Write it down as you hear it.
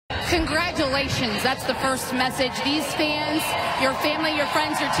Congratulations. That's the first message. These fans, your family, your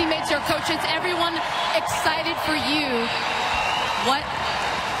friends, your teammates, your coaches, everyone excited for you. What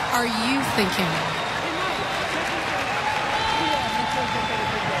are you thinking?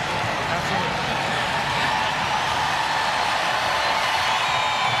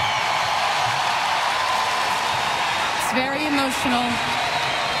 It's very emotional.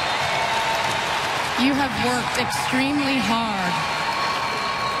 You have worked extremely hard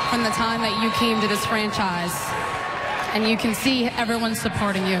from the time that you came to this franchise, and you can see everyone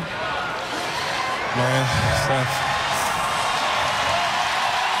supporting you.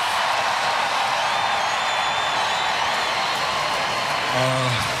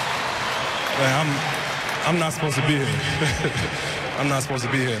 Man, I'm not supposed to be here. I'm not supposed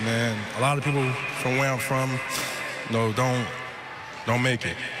to be here, man. A lot of people from where I'm from, don't make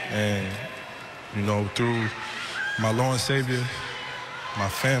it, and through my Lord and Savior, my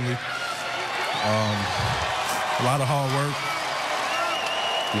family, a lot of hard work.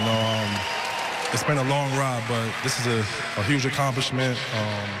 It's been a long ride, but this is a huge accomplishment.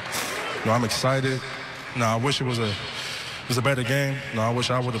 I'm excited. I wish it was a better game. I wish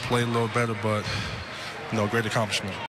I would have played a little better, but great accomplishment.